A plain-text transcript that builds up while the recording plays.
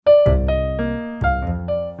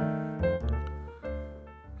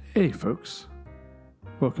Hey folks,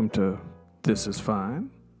 welcome to This Is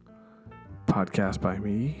Fine, podcast by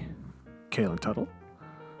me, Kalen Tuttle.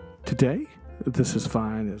 Today, This Is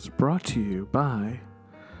Fine is brought to you by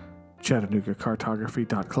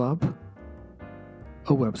ChattanoogaCartography.club,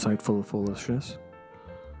 a website full of foolishness.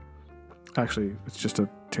 Actually, it's just a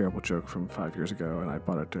terrible joke from 5 years ago, and I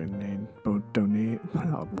bought a domain I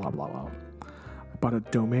bought a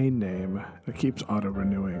domain name that keeps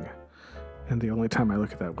auto-renewing. And the only time I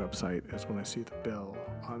look at that website is when I see the bill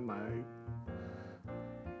on my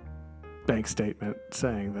bank statement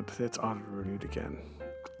saying that it's auto-renewed again.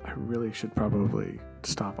 I really should probably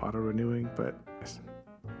stop auto-renewing, but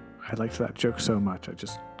I liked that joke so much I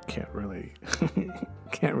just can't really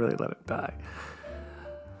let it die.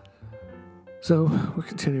 So we're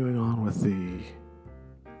continuing on with the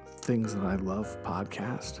Things That I Love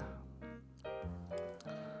podcast.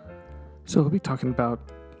 So we'll be talking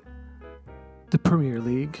about the Premier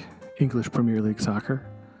League, English Premier League soccer,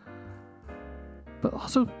 but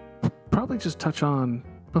also probably just touch on,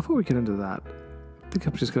 before we get into that, I think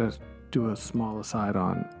I'm just going to do a small aside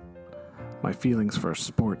on my feelings for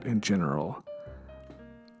sport in general.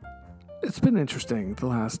 It's been interesting the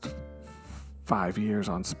last 5 years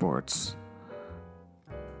on sports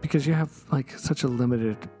because you have like such a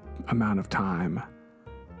limited amount of time,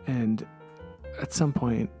 and at some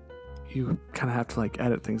point you kind of have to like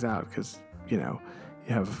edit things out because you know,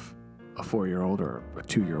 you have a 4-year-old or a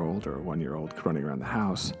 2-year-old or a 1-year-old running around the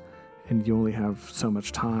house, and you only have so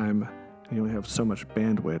much time, and you only have so much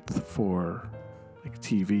bandwidth for like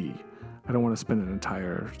TV. I don't want to spend an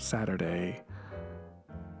entire Saturday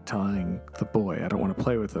telling the boy I don't want to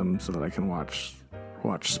play with him so that I can watch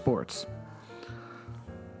sports.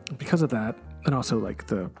 Because of that, and also I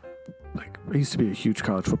used to be a huge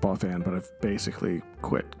college football fan, but I've basically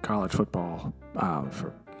quit college football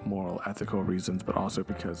for moral, ethical reasons, but also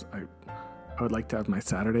because I would like to have my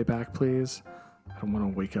Saturday back, please. I don't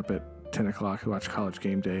want to wake up at 10 o'clock and watch College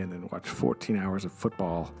Game Day and then watch 14 hours of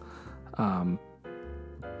football,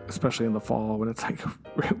 especially in the fall when it's like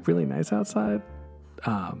really nice outside.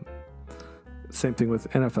 Same thing with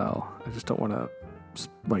NFL. I just don't want to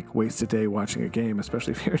like waste a day watching a game,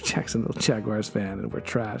 especially if you're a Jacksonville Jaguars fan and we're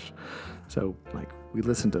trash. So like we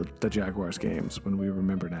listen to the Jaguars games when we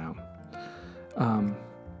remember now.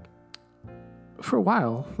 For a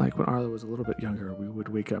while, like when Arlo was a little bit younger, we would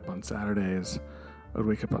wake up on Saturdays. I would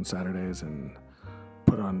wake up on Saturdays and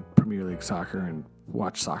put on Premier League soccer and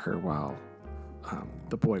watch soccer while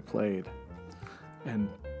the boy played, and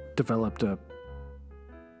developed a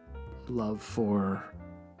love for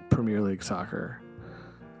Premier League soccer.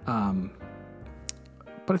 But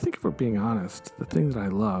I think if we're being honest, the thing that I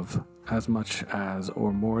love as much as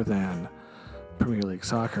or more than Premier League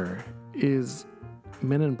soccer is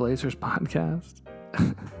Men in Blazers podcast.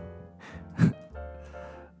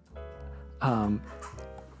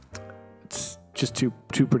 It's just two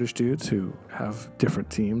British dudes who have different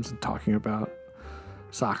teams and talking about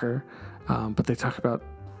soccer, but they talk about,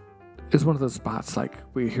 it's one of those spots like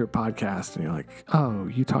where you hear a podcast and you're like, oh,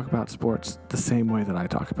 you talk about sports the same way that I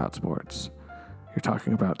talk about sports. You're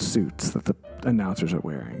talking about suits that the announcers are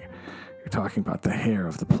wearing. You're talking about the hair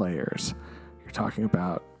of the players. You're talking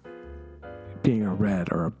about being a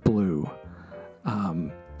red or a blue.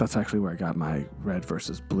 That's actually where I got my red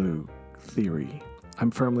versus blue theory.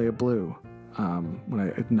 I'm firmly a blue. When I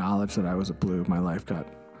acknowledged that I was a blue, my life got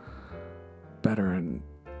better in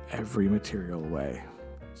every material way.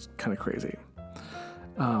 It's kind of crazy.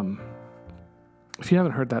 If you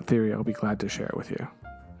haven't heard that theory, I'll be glad to share it with you.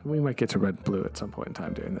 We might get to red and blue at some point in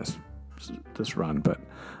time during this run, but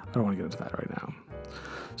I don't want to get into that right now.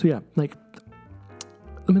 So yeah, like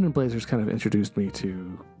the Men in Blazers kind of introduced me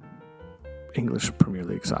to English Premier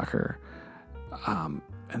League soccer. And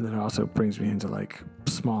then it also brings me into like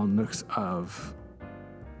small nooks of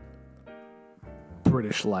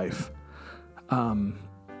British life. And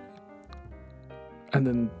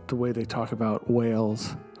then the way they talk about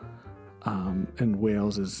Wales, and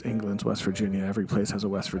Wales is England's West Virginia. Every place has a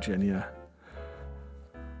West Virginia.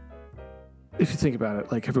 If you think about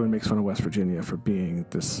it, like everyone makes fun of West Virginia for being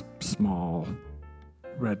this small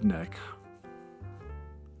redneck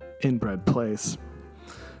inbred place.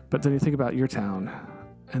 But then you think about your town,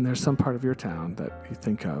 and there's some part of your town that you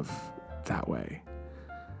think of that way.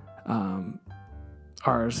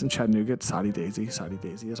 Ours in Chattanooga, it's Soddy Daisy. Soddy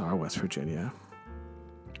Daisy is our West Virginia.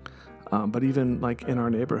 But even like in our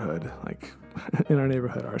neighborhood,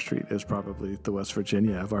 our street is probably the West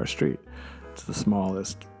Virginia of our street. It's the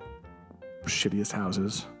smallest, shittiest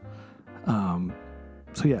houses.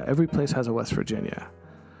 So yeah, every place has a West Virginia.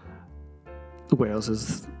 Wales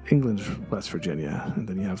is England's West Virginia, and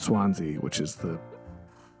then you have Swansea, which is the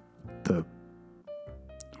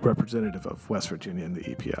representative of West Virginia in the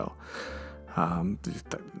EPL.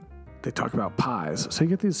 They talk about pies, so you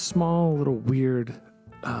get these small little weird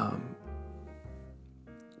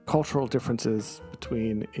cultural differences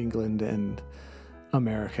between England and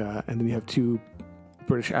America, and then you have two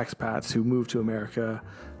British expats who moved to America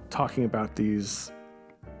talking about these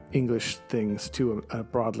English things to a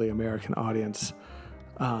broadly American audience.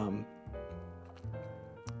 The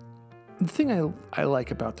thing I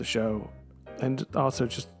like about the show, and also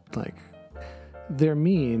just like they're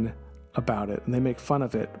mean about it and they make fun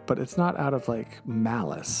of it, but it's not out of like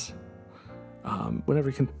malice. Whenever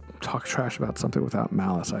you can talk trash about something without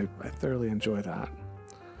malice, I thoroughly enjoy that.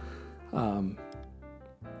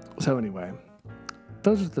 So anyway,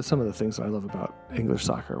 those are some of the things that I love about English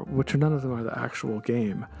soccer, which none of them are the actual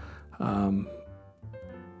game. The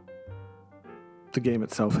game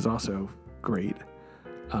itself is also great.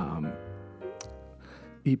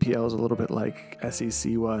 EPL is a little bit like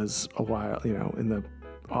SEC was a while, in the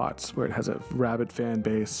aughts, where it has a rabid fan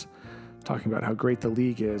base talking about how great the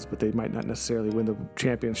league is, but they might not necessarily win the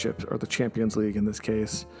championship or the Champions League in this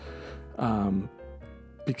case,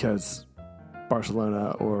 because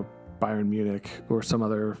Barcelona or Bayern Munich or some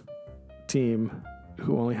other team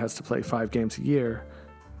who only has to play 5 games a year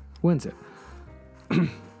wins it.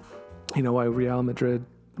 You know why Real Madrid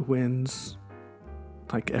wins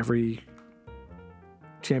like every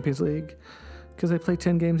Champions League? Because they play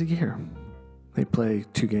 10 games a year. They play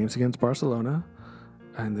 2 games against Barcelona,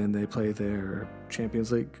 and then they play their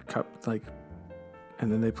Champions League Cup,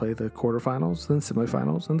 and then they play the quarterfinals, then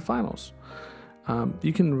semifinals, and the finals.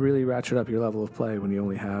 You can really ratchet up your level of play when you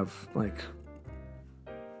only have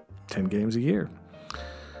 10 games a year.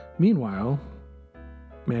 Meanwhile,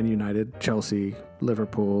 Man United, Chelsea,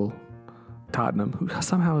 Liverpool, Tottenham, who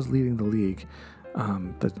somehow is leading the league,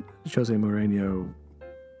 the Jose Mourinho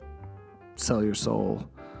sell your soul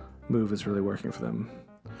move is really working for them.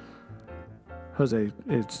 Jose,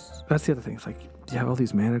 that's the other thing. It's like you have all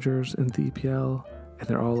these managers in the EPL, and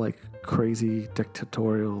they're all like crazy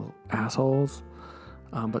dictatorial assholes.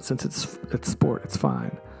 But since it's sport, it's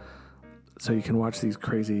fine. So you can watch these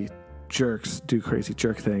crazy jerks do crazy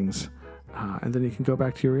jerk things, and then you can go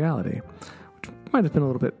back to your reality, which might have been a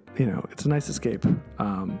little bit, it's a nice escape,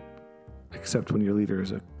 except when your leader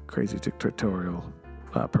is a crazy dictatorial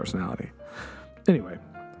personality. Anyway,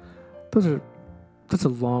 that's a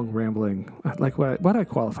long rambling. Like, why do I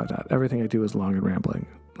qualify that? Everything I do is long and rambling.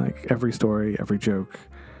 Like every story, every joke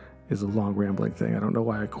is a long rambling thing. I don't know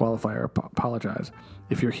why I qualify or apologize.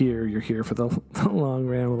 If you're here for the long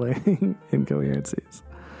rambling incoherencies.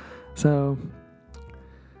 So,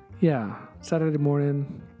 yeah, Saturday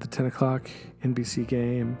morning, the 10 o'clock NBC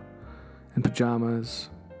game, in pajamas,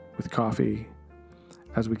 with coffee,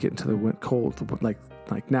 as we get into the cold, like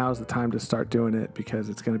now is the time to start doing it because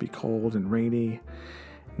it's going to be cold and rainy.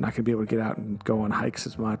 I'm not going to be able to get out and go on hikes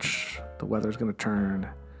as much. The weather's going to turn,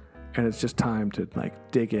 and it's just time to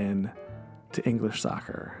dig in to English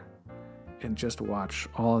soccer and just watch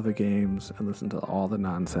all of the games and listen to all the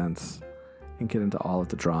nonsense and get into all of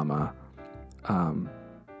the drama,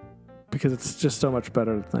 because it's just so much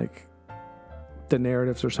better. Like, the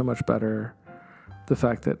narratives are so much better. The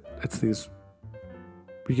fact that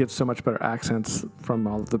you get so much better accents from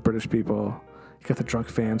all of the British people. You got the drunk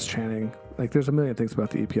fans chanting. Like, there's a million things about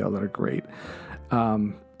the EPL that are great.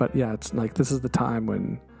 But yeah, it's like this is the time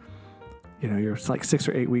when you're like 6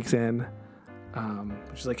 or 8 weeks in,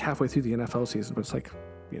 which is like halfway through the NFL season, but it's like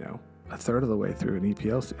a third of the way through an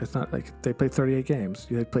EPL. It's not like they played 38 games.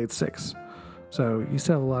 They played 6. So you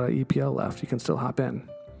still have a lot of EPL left. You can still hop in.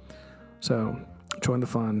 So join the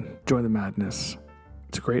fun, join the madness.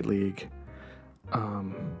 It's a great league.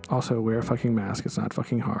 Also, wear a fucking mask. It's not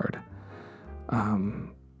fucking hard.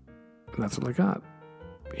 And that's what I got.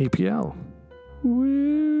 EPL.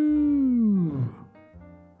 Woo!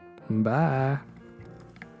 Bye.